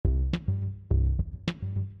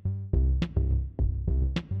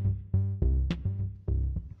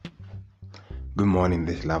Good morning,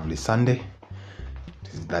 this lovely Sunday.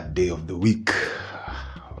 This is that day of the week.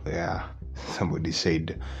 Yeah, somebody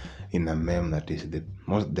said in a meme that is the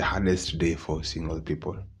hardest day for single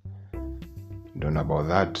people. Don't know about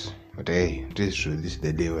that, but hey, it is true. This is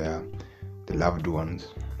the day where the loved ones,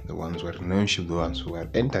 the ones who are in relationship, the ones who are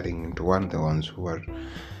entering into one, the ones who are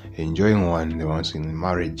enjoying one, the ones in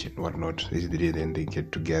marriage and whatnot. This is the day then they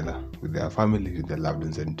get together with their families, with their loved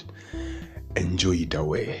ones, and enjoy it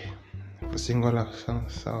away. For single,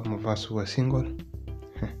 some of us who are single,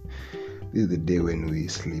 this is the day when we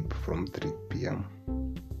sleep from 3 p.m.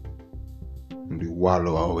 and we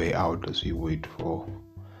wallow our way out as we wait for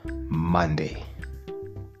Monday.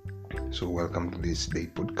 So welcome to this day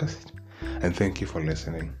podcast, and thank you for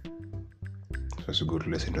listening. So as you go to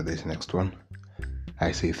listen to this next one,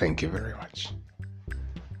 I say thank you very much.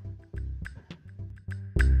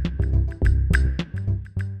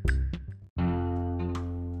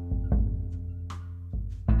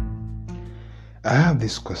 I have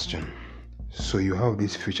this question. So you have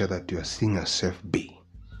this future that you are seeing yourself be.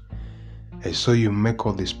 And so you make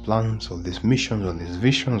all these plans, all these missions, all these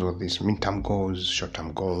visions, all these midterm goals,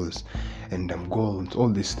 short-term goals, end-term goals, all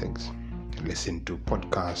these things. Listen to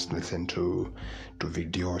podcasts, listen to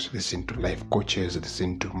videos, listen to life coaches,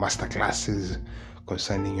 listen to master classes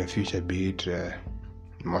concerning your future, be it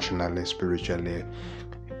emotionally, spiritually,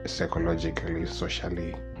 psychologically,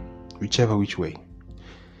 socially, whichever which way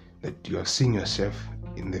that you are seeing yourself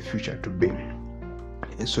in the future to be.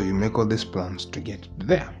 And so you make all these plans to get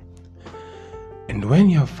there. And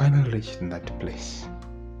when you have finally reached that place,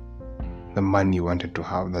 the man you wanted to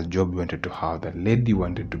have, the job you wanted to have, the lady you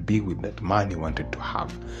wanted to be with, that man you wanted to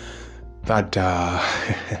have, that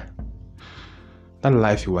that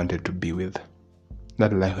life you wanted to be with,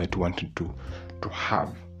 that life that you wanted to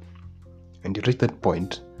have, and you reach that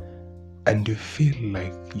point and you feel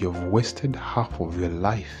like you've wasted half of your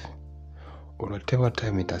life or whatever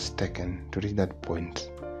time it has taken to reach that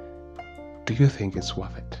point, do you think it's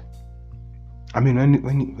worth it? I mean,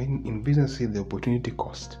 when in business, say the opportunity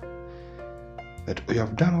cost, that you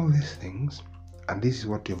have done all these things and this is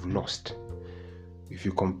what you've lost. If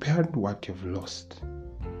you compared what you've lost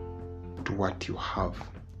to what you have,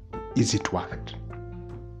 is it worth it?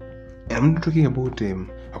 And I'm not talking about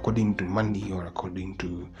according to money or according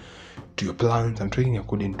to your plans. I'm talking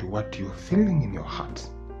according to what you're feeling in your heart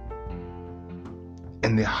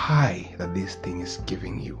and the high that this thing is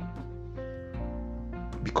giving you.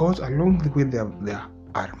 Because along the way there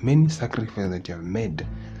are many sacrifices that you have made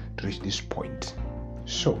to reach this point.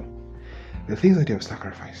 So the things that you have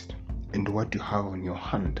sacrificed and what you have on your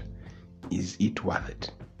hand, is it worth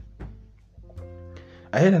it?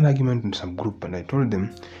 I had an argument in some group and I told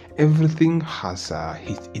them everything has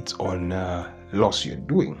its own loss you're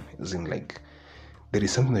doing. As in, like, there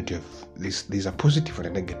is something that you have, there's a positive and a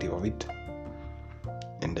negative of it.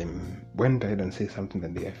 And then went ahead and said something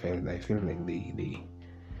that I feel like they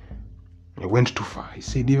went too far. He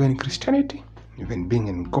said even in Christianity, even being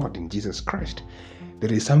in God, in Jesus Christ,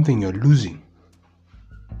 there is something you're losing.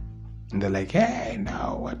 And they're like, hey,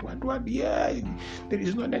 now, what, yeah, there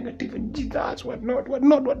is no negative in Jesus, what not.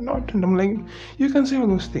 And I'm like, you can say all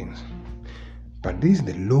those things. But this is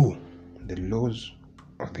the laws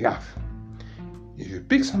of the earth. If you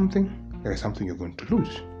pick something, there is something you're going to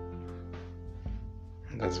lose.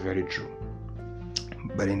 And that's very true.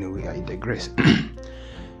 But anyway, I digress.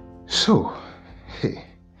 So, hey,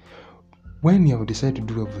 when you have decided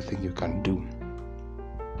to do everything you can do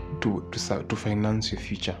to finance your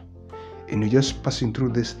future, and you're just passing through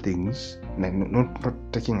these things,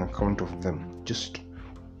 not taking account of them, just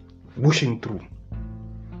whooshing through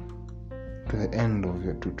to the end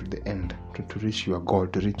of to reach your goal,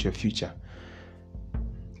 to reach your future,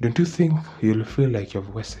 don't you think you'll feel like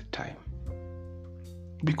you've wasted time?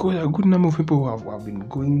 Because a good number of people who have been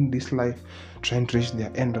going this life trying to reach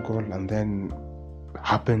their end goal, and then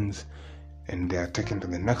happens and they are taken to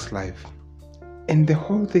the next life, and the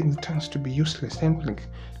whole thing turns to be useless, like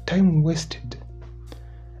time wasted.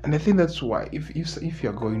 And I think that's why if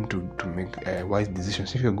you're going to make wise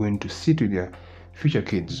decisions, if you're going to sit with your future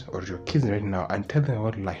kids or your kids right now and tell them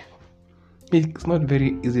about life, it's not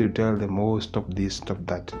very easy to tell them, oh, stop this, stop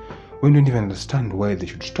that, when you don't even understand why they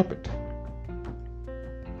should stop it.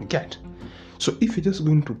 Get? So if you're just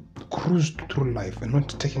going to cruise through life and not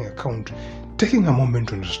taking a moment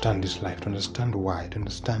to understand this life, to understand why, to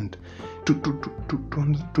understand, to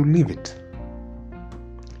live it,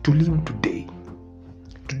 to live today,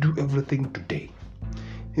 to do everything today.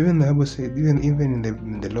 Even the Bible says, even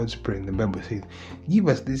in the Lord's Prayer, the Bible says, give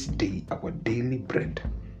us this day our daily bread.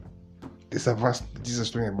 There's a verse Jesus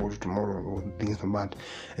talking about tomorrow or things like that,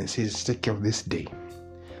 and says, take care of this day.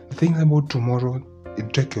 The things about tomorrow,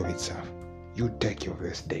 it take care of itself. You take care of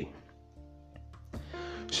this day.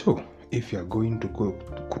 So, if you are going to go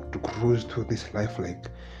to cruise through this life like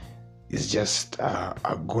it's just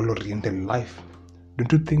a goal-oriented life,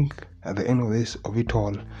 don't you think at the end of it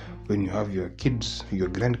all, when you have your kids, your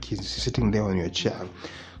grandkids sitting there on your chair,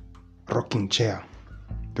 rocking chair,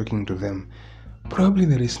 talking to them, probably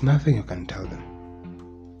there is nothing you can tell them.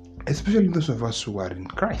 Especially those of us who are in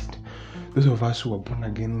Christ, those of us who are born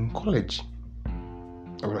again in college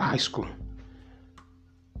or high school.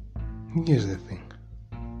 Here's the thing.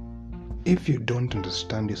 If you don't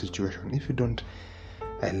understand your situation, if you don't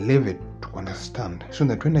live it to understand, so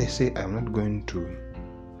that when I say I'm not going to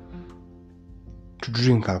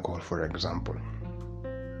drink alcohol, for example,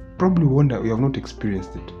 probably wonder you have not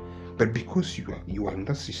experienced it, but because you are in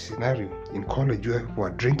that scenario in college where people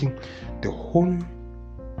are drinking the whole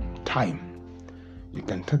time, you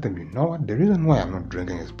can tell them, you know what, the reason why I'm not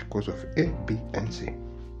drinking is because of A, B, and C.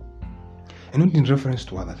 And not in reference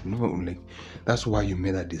to others. Like, that's why you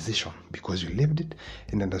made that decision, because you lived it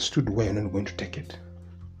and understood why you're not going to take it.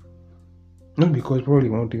 Not because probably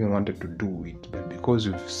you not even wanted to do it, but because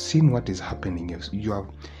you've seen what is happening. You have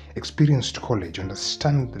experienced college, you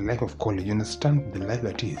understand the life of college, you understand the life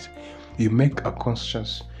that is. You make a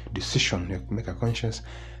conscious decision, you make a conscious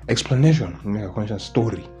explanation, you make a conscious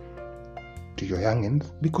story to your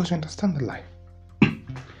youngins because you understand the life.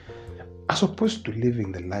 As opposed to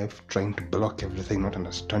living the life trying to block everything, not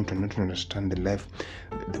understand the life,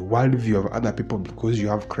 the worldview of other people because you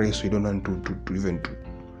have Christ, so you don't want to even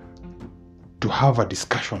have a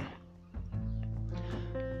discussion.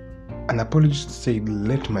 An apologist said,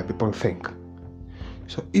 let my people think.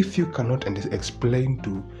 So if you cannot explain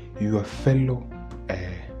to your fellow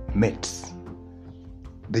mates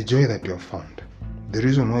the joy that you have found, the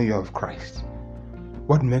reason why you have Christ,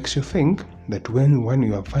 what makes you think that when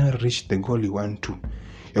you have finally reached the goal you want to,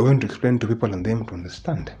 you're going to explain to people and them to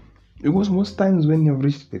understand? Because most times when you have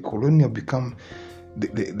reached the goal, when you have become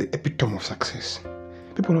the epitome of success,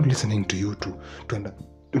 people are not listening to you to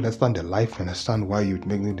understand their life, understand why you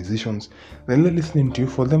make the decisions. They're not listening to you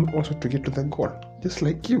for them also to get to the goal. Just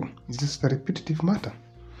like you. It's just a repetitive matter.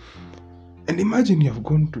 And imagine you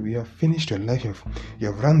have finished your life, you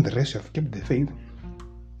have run the race, you have kept the faith,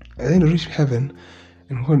 and then you reach heaven,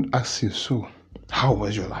 and God asks you, so, how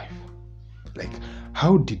was your life? Like,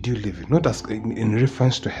 how did you live it? Not as in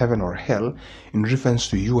reference to heaven or hell, in reference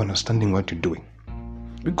to you understanding what you're doing.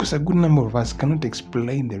 Because a good number of us cannot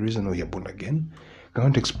explain the reason why you're born again,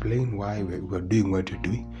 cannot explain why we're doing what you're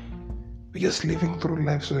doing. We're just living through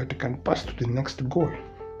life so that you can pass to the next goal.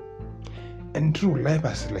 And through life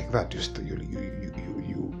as like that,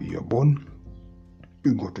 you're born,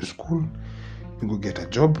 you go to school, you go get a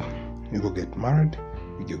job, you go get married,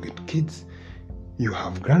 you go get kids, you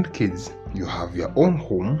have grandkids, you have your own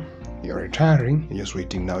home, you're retiring, you're just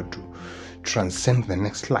waiting now to transcend the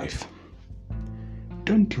next life.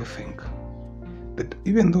 Don't you think that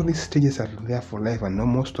even though these stages are there for life and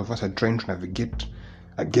most of us are trying to navigate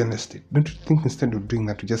against it, don't you think instead of doing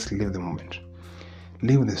that, to just live the moment?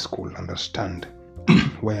 Leave the school, understand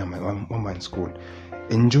why am I in school,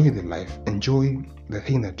 enjoy the life, enjoy the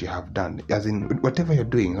thing that you have done. As in, whatever you're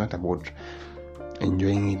doing is not about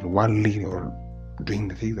enjoying it worldly or doing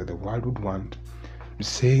the thing that the world would want. It's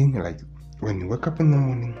saying, like, when you wake up in the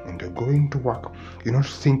morning and you're going to work, you're not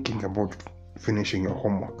thinking about finishing your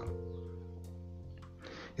homework.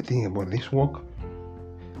 You're thinking about this work,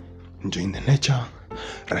 enjoying the nature,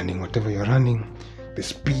 running whatever you're running, the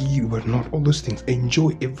speed, but not all those things.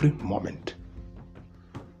 Enjoy every moment.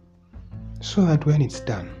 So that when it's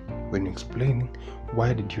done, when you're explaining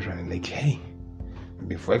why did you run, like, hey,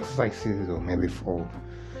 maybe for exercises or maybe for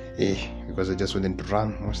because I just wanted to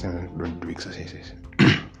run. Most times I don't do exercises.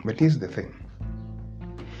 But here's the thing.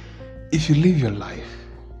 If you live your life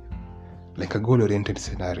like a goal-oriented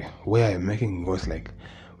scenario where you're making goals, like,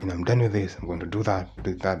 when I'm done with this, I'm going to do that,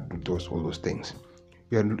 all those things,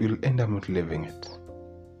 you'll end up not living it.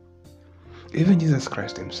 Even Jesus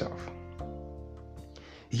Christ himself,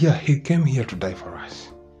 he came here to die for us,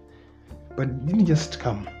 but didn't just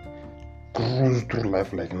come cruise through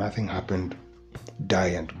life like nothing happened, die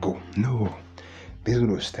and go. No, this dude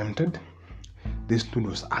was tempted, this dude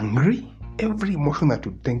was angry, every emotion that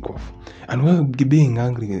you think of. And while being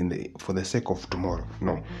angry for the sake of tomorrow,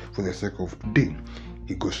 no, for the sake of today,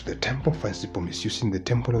 he goes to the temple, finds people misusing the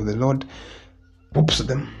temple of the Lord, whoops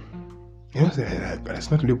them. You know, it's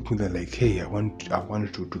not looking at like, hey, I want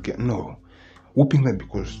to get, no, whooping them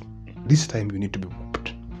because this time you need to be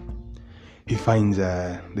whooped. He finds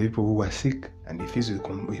the people who are sick, and he feels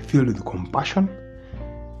filled with compassion.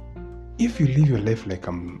 If you live your life like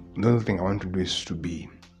the other thing I want to do is to be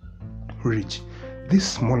rich, these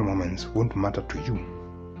small moments won't matter to you.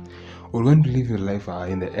 We're going to live your life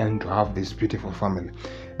in the end to have this beautiful family.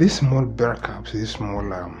 These small breakups, these small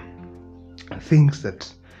things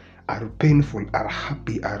that are painful, are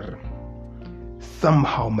happy, are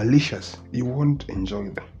somehow malicious, you won't enjoy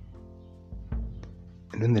them.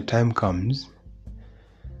 And when the time comes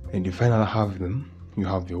and you finally have them, you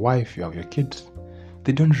have your wife, you have your kids,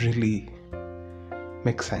 they don't really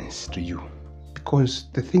make sense to you, because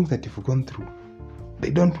the things that you've gone through, they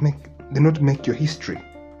don't make your history,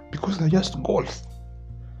 because they're just goals.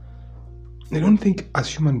 I don't think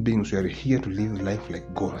as human beings we are here to live life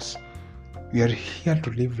like goals. We are here to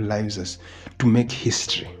live lives as to make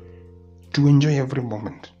history, to enjoy every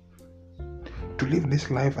moment, to live this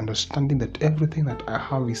life understanding that everything that I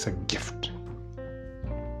have is a gift.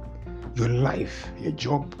 Your life, your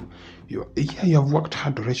job, you have worked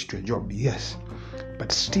hard to reach to your job, yes,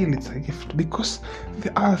 but still it's a gift, because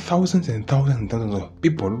there are thousands and thousands and thousands of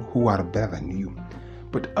people who are better than you.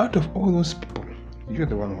 But out of all those people, you're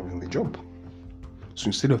the one having the job. So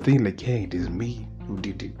instead of thinking like, hey, it is me who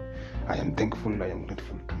did it, I am thankful, I am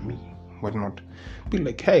grateful to me, whatnot, be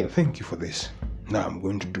like, hey, thank you for this. Now I'm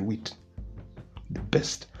going to do it the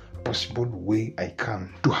best possible way I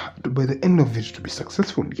can to by the end of it to be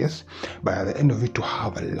successful, yes, but at the end of it to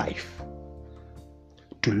have a life,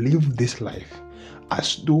 to live this life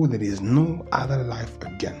as though there is no other life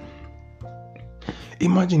again.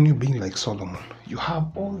 Imagine you being like Solomon. You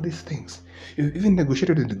have all these things. You've even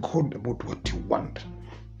negotiated with God about what you want.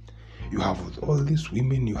 You have all these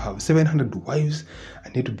women, you have 700 wives,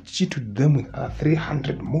 and you need to cheat with them with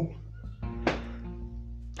 300 more.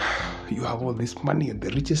 You have all this money, you're the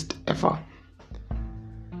richest ever.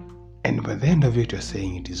 And by the end of it, you're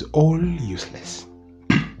saying it is all useless.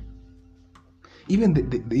 Even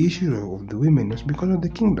the issue of the women was because of the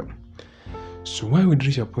kingdom. So why would you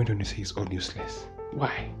reach a point when you say it's all useless?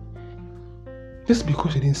 Why? Just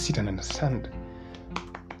because you didn't sit and understand.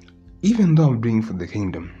 Even though I'm doing it for the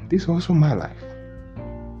kingdom, this is also my life.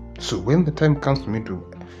 So when the time comes for me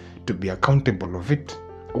to be accountable of it,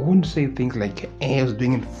 I won't say things like, hey, I was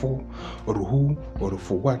doing it for, or who, or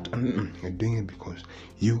for what. You're doing it because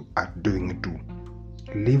you are doing it too.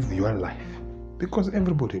 Live your life, because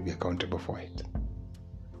everybody will be accountable for it.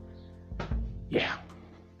 Yeah.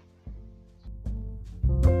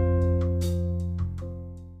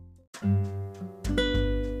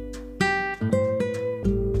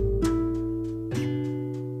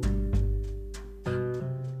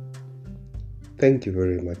 Thank you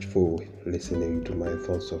very much for listening to my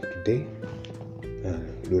thoughts of today.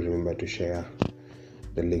 Do remember to share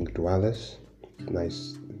the link to others. It's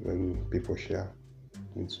nice when people share.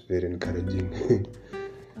 It's very encouraging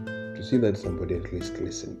to see that somebody at least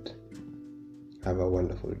listened. Have a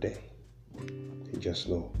wonderful day. And just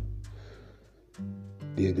know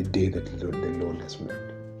this is the day that the Lord has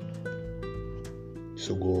made.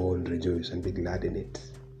 So go and rejoice and be glad in it.